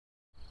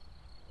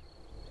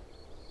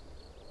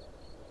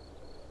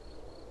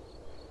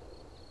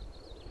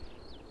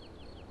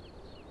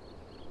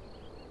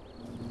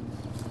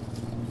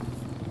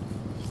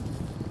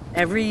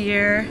Every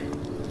year,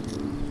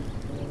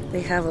 they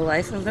have a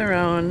life of their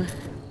own.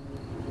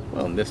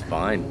 Well, and this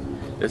vine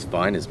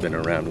has been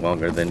around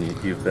longer than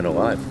you've been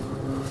alive.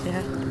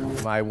 Yeah.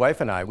 My wife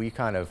and I, we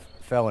kind of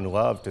fell in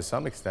love to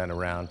some extent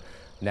around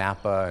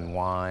Napa and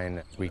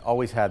wine. We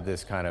always had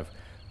this kind of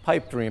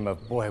pipe dream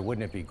of, boy,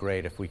 wouldn't it be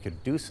great if we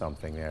could do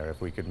something there,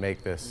 if we could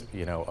make this,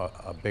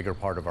 a bigger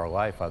part of our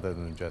life other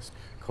than just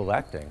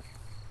collecting.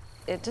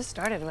 It just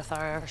started with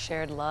our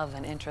shared love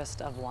and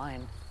interest of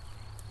wine.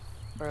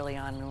 Early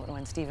on,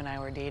 when Steve and I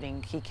were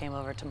dating, he came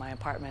over to my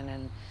apartment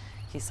and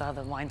he saw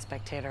the Wine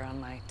Spectator on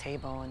my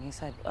table and he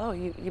said, "Oh,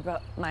 you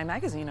brought my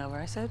magazine over."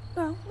 I said,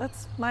 "No,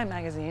 that's my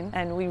magazine."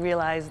 And we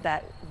realized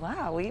that,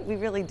 wow, we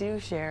really do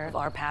share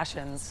our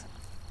passions.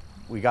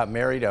 We got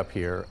married up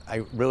here.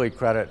 I really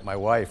credit my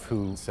wife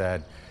who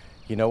said,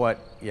 "You know what,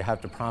 you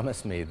have to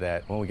promise me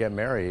that when we get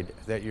married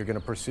that you're going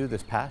to pursue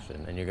this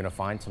passion and you're going to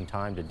find some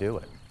time to do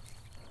it."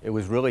 It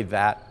was really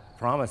that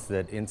promise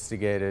that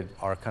instigated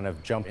our kind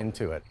of jump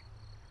into it.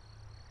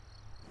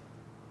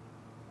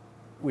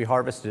 We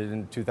harvested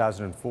in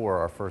 2004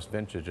 our first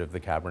vintage of the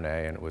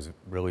Cabernet, and it was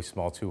really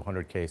small,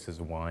 200 cases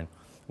of wine.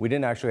 We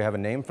didn't actually have a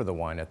name for the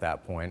wine at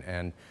that point,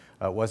 and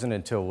it wasn't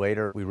until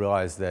later we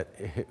realized that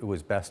it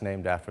was best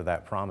named after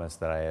that promise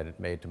that I had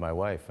made to my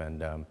wife,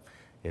 and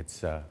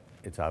it's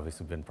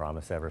obviously been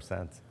Promise ever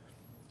since.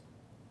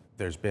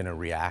 There's been a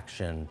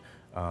reaction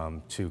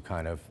to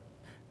kind of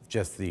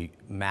just the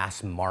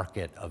mass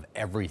market of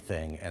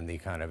everything and the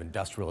kind of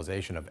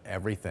industrialization of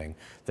everything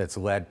that's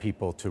led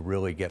people to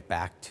really get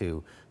back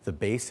to the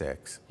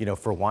basics.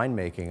 For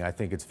winemaking, I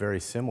think it's very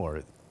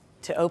similar.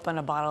 To open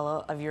a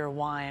bottle of your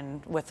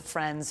wine with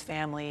friends,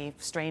 family,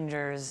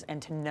 strangers,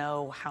 and to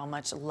know how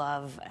much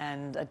love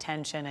and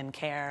attention and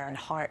care and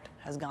heart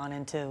has gone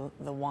into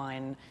the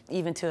wine.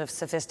 Even to a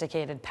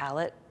sophisticated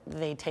palate,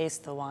 they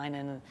taste the wine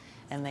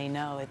and they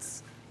know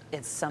it's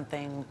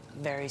something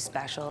very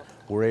special.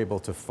 We're able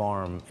to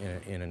farm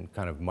in a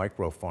kind of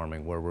micro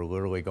farming where we're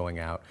literally going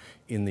out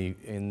in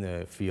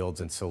the fields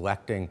and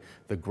selecting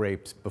the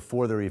grapes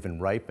before they're even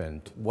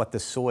ripened. What the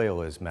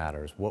soil is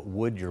matters, what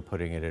wood you're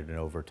putting it in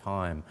over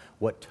time,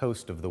 what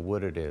toast of the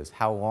wood it is,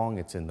 how long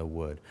it's in the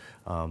wood,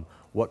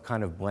 what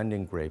kind of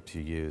blending grapes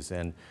you use.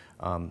 And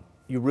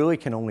you really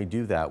can only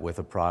do that with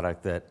a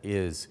product that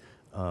is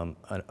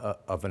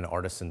of an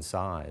artisan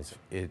size.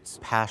 It's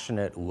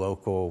passionate,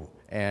 local,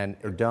 and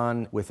are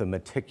done with a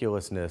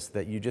meticulousness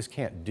that you just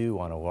can't do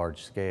on a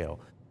large scale.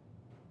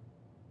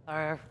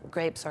 Our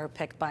grapes are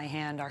picked by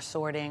hand, our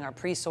sorting, our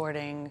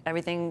pre-sorting,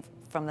 everything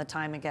from the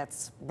time it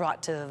gets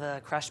brought to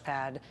the crush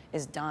pad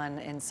is done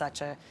in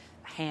such a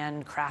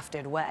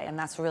handcrafted way, and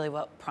that's really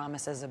what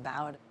Promise is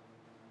about.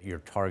 You're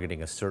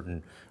targeting a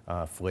certain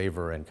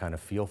flavor and kind of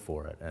feel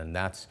for it, and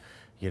that's,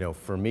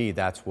 for me,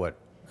 that's what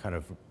kind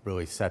of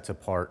really sets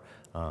apart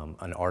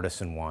an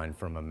artisan wine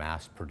from a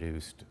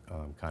mass-produced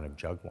kind of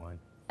jug wine.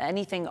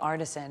 Anything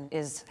artisan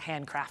is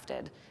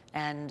handcrafted,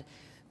 and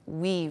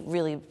we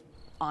really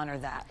honor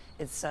that.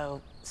 It's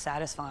so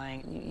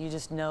satisfying. You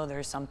just know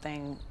there's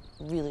something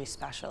really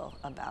special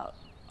about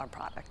our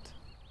product.